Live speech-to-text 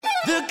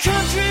The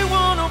Country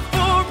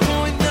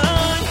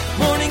 104.9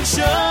 Morning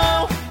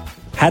Show.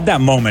 Had that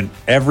moment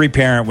every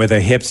parent with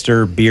a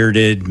hipster,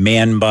 bearded,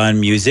 man bun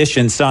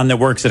musician son that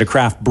works at a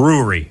craft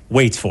brewery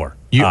waits for.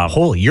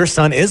 Your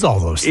son is all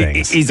those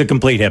things. He's a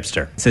complete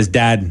hipster. Says,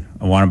 Dad,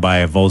 I want to buy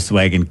a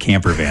Volkswagen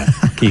camper van.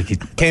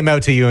 Came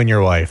out to you and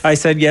your wife. I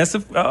said, yes,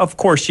 of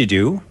course you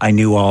do. I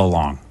knew all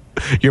along.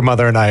 Your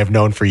mother and I have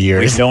known for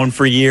years. We've known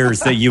for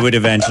years that you would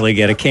eventually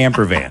get a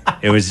camper van.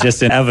 It was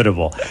just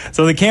inevitable.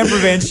 So the camper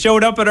van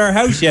showed up at our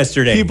house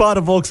yesterday. He bought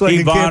a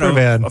Volkswagen camper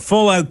van. A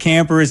full-out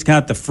camper. It's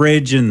got the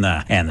fridge and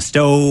the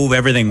stove.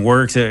 Everything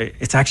works.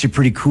 It's actually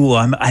pretty cool.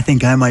 I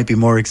think I might be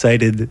more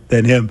excited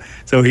than him.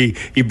 So he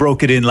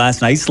broke it in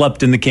last night.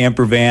 Slept in the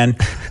camper van.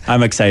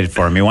 I'm excited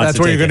for him. He wants That's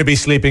to where take you're going to be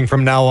sleeping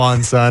from now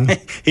on, son.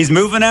 He's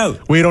moving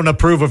out. We don't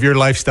approve of your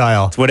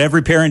lifestyle. It's what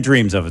every parent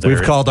dreams of.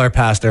 We've called our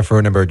pastor for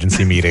an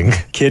emergency meeting.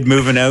 Kid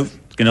moving out.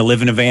 Going to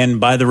live in a van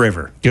by the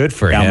river. Good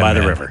for him. Down by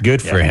the river.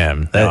 Good for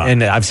him.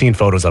 And I've seen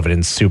photos of it, and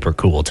it's super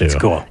cool, too. It's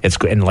cool. It's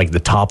and like the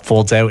top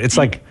folds out. It's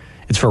like,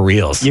 it's for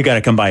reals. You got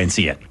to come by and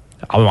see it.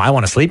 I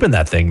want to sleep in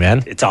that thing,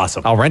 man. It's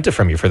awesome. I'll rent it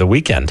from you for the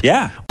weekend.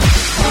 Yeah.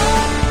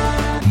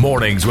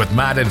 Mornings with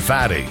Matt and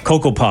Fatty.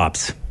 Cocoa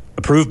Pops.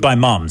 Approved by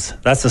moms.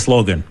 That's the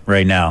slogan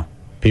right now.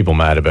 People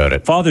mad about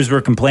it. Fathers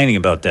were complaining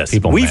about this.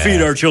 People we mad.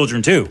 feed our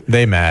children, too.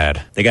 They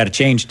mad. They got it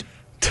changed.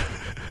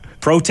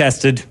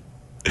 Protested.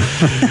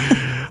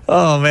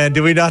 Oh, man,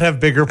 do we not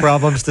have bigger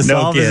problems to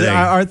solve? Kidding.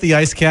 Aren't the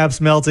ice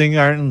caps melting?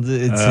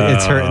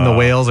 It's hurting the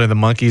whales or the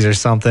monkeys or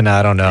something?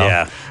 I don't know.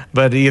 Yeah.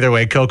 But either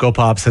way, Cocoa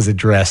Pops has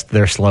addressed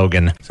their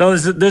slogan. So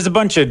there's a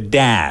bunch of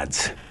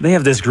dads. They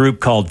have this group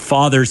called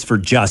Fathers for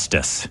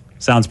Justice.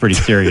 Sounds pretty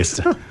serious.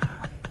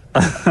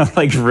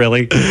 Like,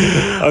 really?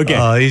 Okay.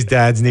 Oh, these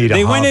dads need a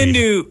hobby.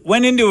 They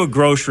went into a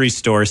grocery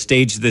store,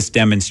 staged this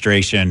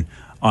demonstration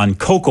on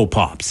Cocoa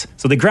Pops.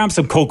 So they grabbed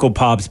some Cocoa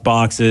Pops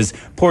boxes,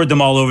 poured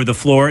them all over the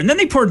floor, and then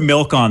they poured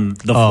milk on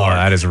the Oh, floor.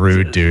 that is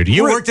rude, dude.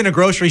 You worked in a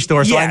grocery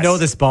store, so I Yes. know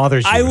this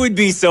bothers you. I would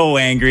be so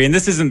angry, and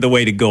this isn't the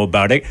way to go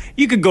about it.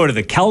 You could go to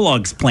the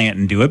Kellogg's plant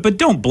and do it, but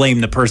don't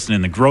blame the person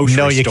in the grocery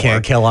store. No, you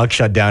can't. Kellogg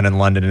shut down in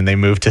London, and they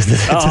moved to the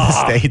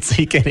States,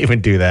 so you can't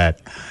even do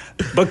that.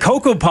 But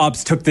Cocoa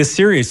Pops took this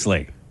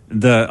seriously.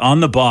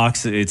 On the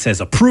box, it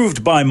says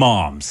 "Approved by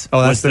Moms."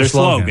 Oh, that's was their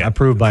slogan.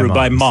 Approved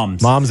by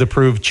moms. Moms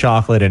approved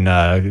chocolate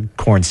and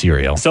corn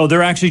cereal. So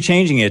they're actually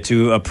changing it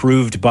to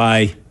 "Approved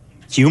by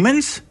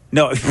humans."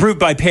 No, approved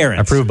by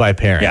parents. Approved by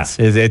parents.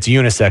 Yeah. It's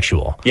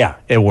unisexual. Yeah.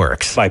 It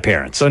works. By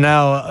parents. So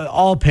now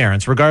all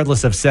parents,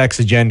 regardless of sex,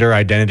 gender,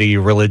 identity,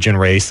 religion,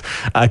 race,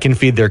 can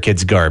feed their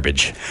kids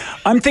garbage.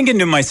 I'm thinking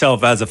to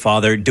myself as a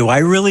father, do I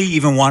really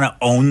even want to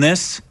own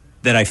this?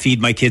 That I feed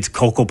my kids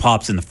Cocoa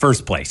Pops in the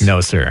first place. No,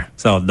 sir.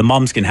 So the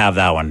moms can have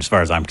that one as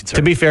far as I'm concerned.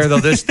 To be fair,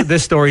 though,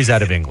 this story's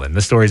out of England.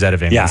 The story's out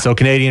of England. Yeah. So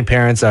Canadian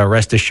parents,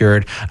 rest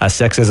assured,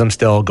 sexism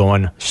still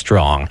going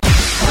strong.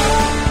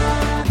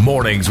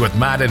 Mornings with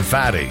Matt and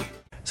Fatty.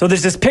 So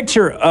there's this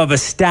picture of a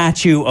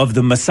statue of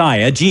the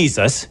Messiah,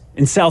 Jesus,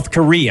 in South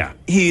Korea.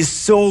 He's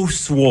so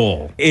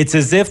swole. It's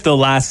as if the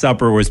Last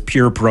Supper was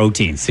pure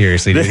protein.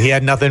 Seriously, dude. He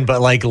had nothing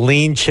but like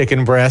lean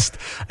chicken breast,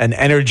 an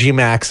Energy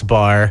Max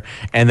bar,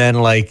 and then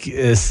like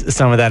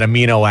some of that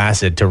amino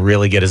acid to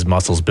really get his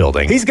muscles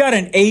building. He's got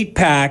an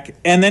 8-pack,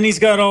 and then he's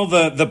got all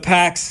the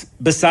packs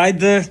beside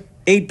the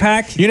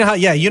 8-pack. You know how,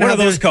 yeah, you know what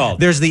how are those called?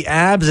 There's the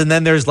abs, and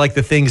then there's like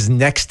the things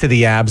next to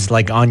the abs,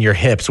 like on your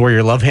hips where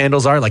your love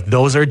handles are, like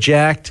those are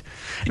jacked.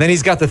 And then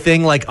he's got the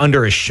thing like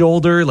under his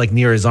shoulder, like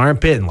near his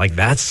armpit, and like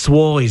that's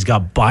swole. He's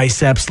got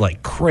biceps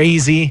like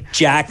crazy.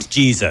 Jacked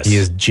Jesus. He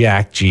is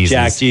Jack Jesus.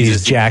 Jack Jesus.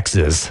 He's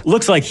Jax's.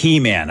 Looks like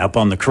He-Man up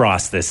on the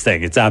cross, this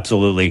thing. It's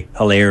absolutely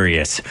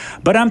hilarious.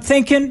 But I'm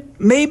thinking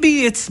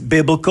maybe it's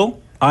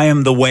biblical. I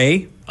am the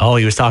way. Oh,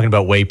 he was talking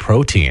about whey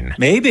protein.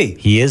 Maybe.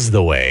 He is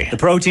the way. The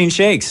protein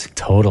shakes.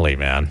 Totally,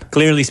 man.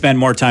 Clearly spend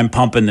more time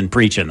pumping than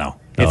preaching, though,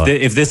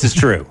 if this is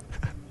true.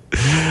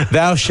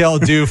 Thou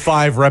shalt do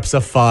 5 reps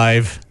of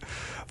 5.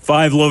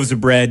 5 loaves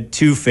of bread,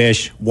 2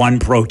 fish, 1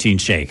 protein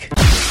shake.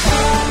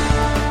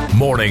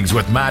 Mornings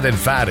with Matt and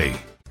Fatty.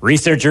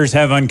 Researchers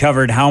have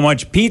uncovered how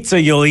much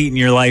pizza you'll eat in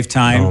your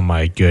lifetime. Oh,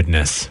 my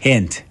goodness.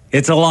 Hint,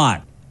 it's a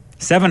lot.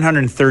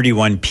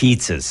 731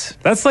 pizzas.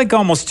 That's like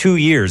almost 2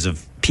 years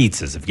of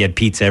pizzas. If you had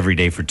pizza every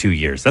day for 2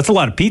 years, that's a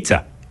lot of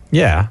pizza.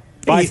 Yeah.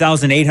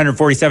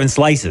 5,847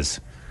 slices.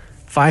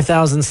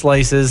 5,000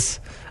 slices.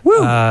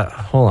 Woo.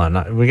 Hold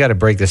on, we got to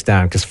break this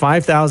down because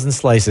 5,000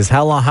 slices.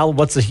 How long?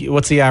 What's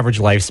the average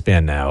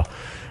lifespan now?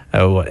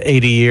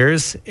 80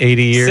 years.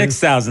 80 years.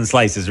 6,000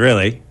 slices,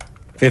 really.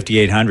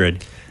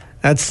 5,800.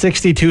 That's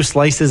 62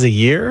 slices a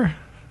year.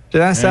 Did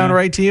that sound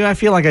right to you? I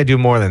feel like I do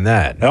more than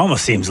that. It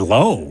almost seems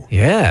low.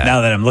 Yeah.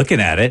 Now that I'm looking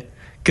at it.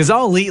 Because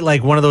I'll eat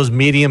like one of those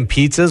medium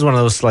pizzas, one of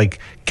those like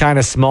kind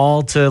of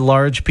small to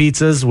large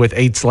pizzas with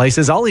 8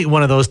 slices. I'll eat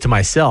one of those to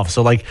myself.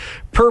 So like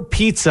per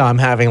pizza, I'm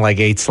having like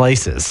 8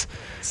 slices.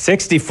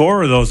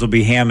 64 of those will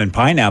be ham and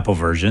pineapple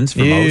versions for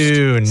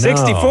Ew, most. no.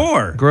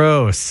 64.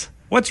 Gross.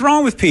 What's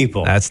wrong with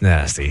people? That's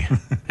nasty.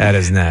 That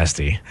is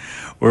nasty.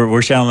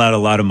 We're shelling out a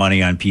lot of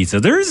money on pizza.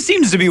 There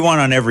seems to be one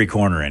on every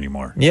corner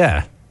anymore.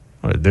 Yeah.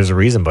 Well, there's a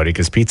reason, buddy,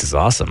 because pizza's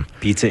awesome.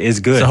 Pizza is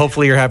good. So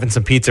hopefully you're having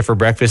some pizza for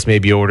breakfast.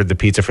 Maybe you ordered the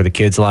pizza for the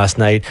kids last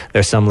night.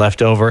 There's some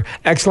left over.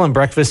 Excellent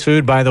breakfast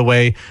food, by the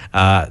way.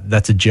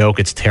 That's a joke.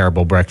 It's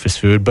terrible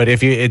breakfast food. But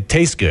it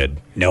tastes good.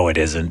 No, it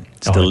isn't.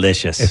 It's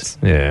delicious.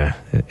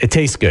 It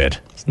tastes good.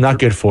 It's not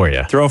good for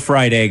you. Throw a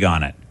fried egg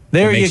on it.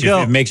 There you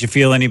go. It makes you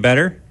feel any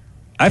better?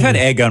 I've had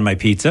egg on my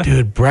pizza.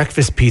 Dude,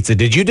 breakfast pizza.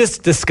 Did you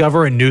just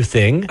discover a new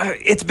thing?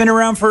 It's been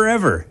around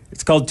forever.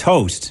 It's called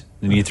toast.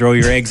 And you throw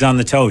your eggs on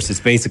the toast.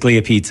 It's basically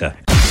a pizza.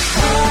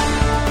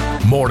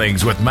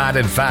 Mornings with Matt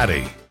and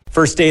Fatty.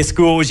 First day of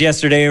school was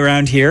yesterday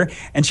around here.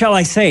 And shall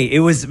I say,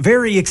 it was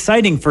very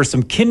exciting for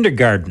some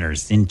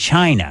kindergartners in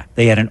China.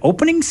 They had an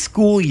opening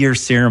school year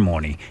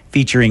ceremony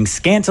featuring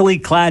scantily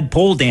clad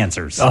pole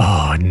dancers.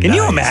 Oh, nice. Can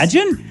you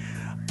imagine?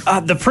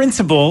 The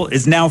principal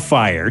is now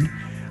fired.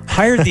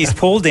 Hired these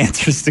pole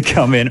dancers to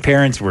come in.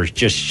 Parents were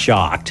just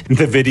shocked.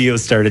 The video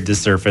started to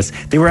surface.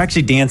 They were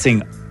actually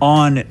dancing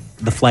on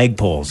the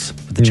flagpoles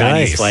with the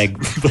Chinese flag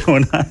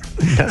blown up.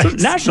 Nice. So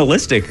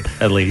nationalistic,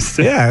 at least.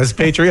 Yeah, it's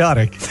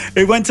patriotic.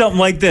 It went something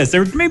like this. They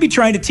were maybe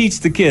trying to teach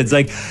the kids,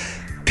 like,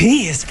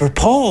 P is for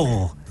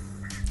pole.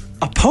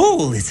 A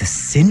pole is a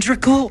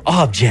cylindrical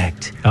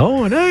object.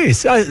 Oh,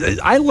 nice.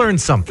 I learned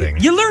something.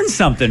 You learned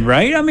something,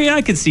 right? I mean,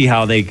 I could see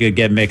how they could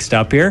get mixed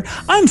up here.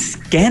 I'm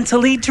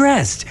scantily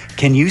dressed.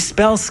 Can you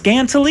spell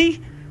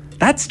scantily?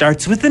 That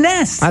starts with an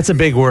S. That's a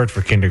big word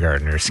for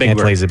kindergartners.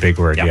 Scantily is a big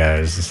word. Yep. Yeah,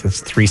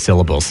 it's 3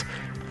 syllables.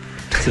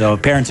 So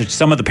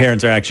some of the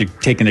parents are actually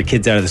taking their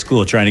kids out of the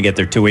school trying to get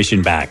their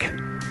tuition back.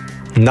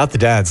 Not the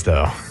dads,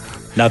 though.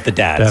 Not the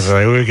dads.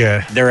 Definitely.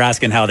 They're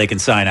asking how they can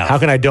sign up. How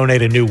can I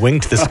donate a new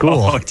wing to the school?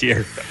 Oh,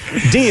 dear.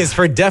 D is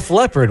for Def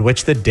Leppard,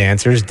 which the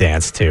dancers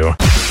dance to.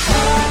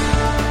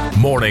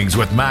 Mornings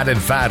with Matt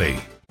and Fatty.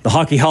 The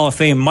Hockey Hall of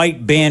Fame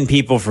might ban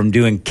people from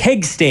doing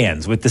keg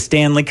stands with the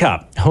Stanley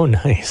Cup. Oh,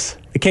 nice.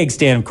 The keg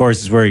stand, of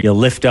course, is where you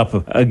lift up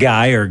a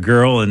guy or a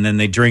girl and then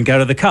they drink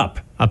out of the cup.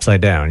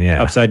 Upside down,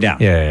 yeah. Upside down.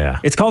 Yeah.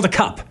 It's called a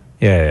cup.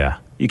 Yeah.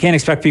 You can't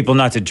expect people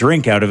not to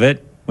drink out of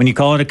it when you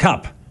call it a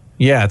cup.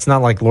 Yeah, it's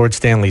not like Lord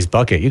Stanley's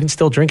bucket. You can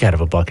still drink out of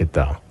a bucket,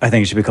 though. I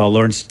think it should be called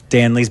Lord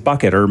Stanley's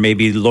bucket or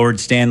maybe Lord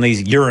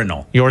Stanley's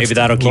urinal. Maybe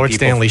that'll keep Lord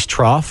people Stanley's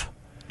trough?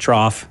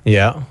 Trough.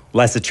 Yeah.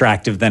 Less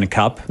attractive than a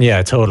cup.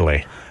 Yeah,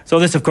 totally. So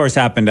this, of course,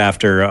 happened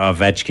after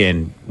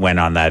Ovechkin went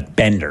on that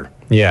bender.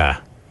 Yeah.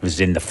 It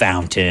was in the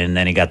fountain.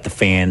 Then he got the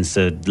fans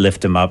to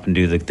lift him up and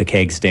do the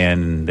keg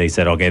stand. And they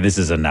said, okay, this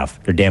is enough.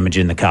 They're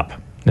damaging the cup.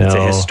 It's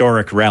a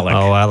historic relic.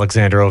 Oh,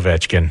 Alexander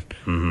Ovechkin.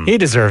 Mm-hmm. He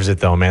deserves it,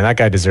 though, man. That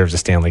guy deserves a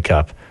Stanley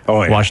Cup.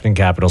 Oh, yeah. Washington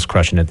Capitals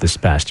crushing it this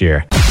past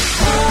year.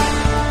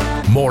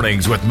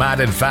 Mornings with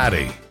Matt and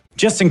Fatty.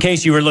 Just in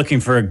case you were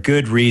looking for a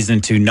good reason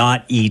to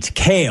not eat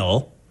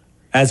kale,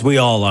 as we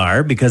all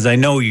are, because I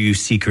know you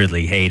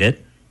secretly hate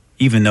it,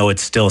 even though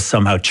it's still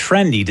somehow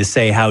trendy to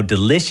say how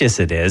delicious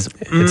it is.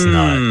 It's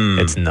not.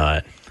 It's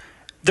not.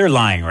 They're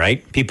lying,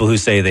 right? People who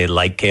say they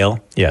like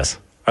kale. Yes.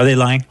 Are they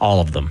lying?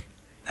 All of them.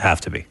 Have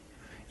to be.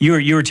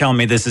 You were telling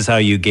me this is how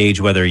you gauge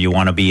whether you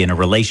want to be in a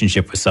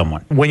relationship with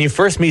someone. When you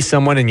first meet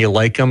someone and you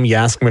like them, you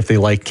ask them if they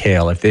like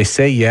kale. If they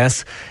say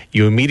yes,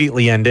 you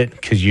immediately end it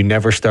because you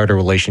never start a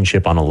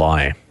relationship on a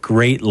lie.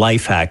 Great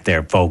life hack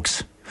there,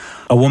 folks.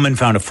 A woman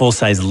found a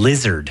full-size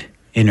lizard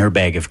in her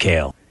bag of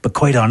kale. But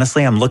quite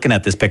honestly, I'm looking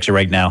at this picture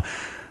right now.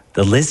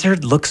 The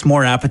lizard looks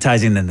more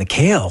appetizing than the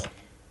kale.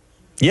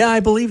 Yeah, I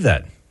believe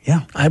that.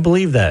 Yeah. I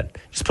believe that.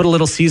 Just put a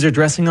little Caesar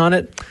dressing on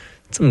it.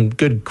 Some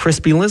good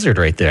crispy lizard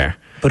right there.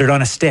 Put it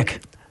on a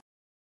stick.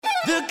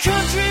 The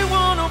Country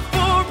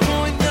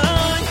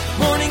 104.9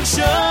 Morning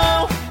Show.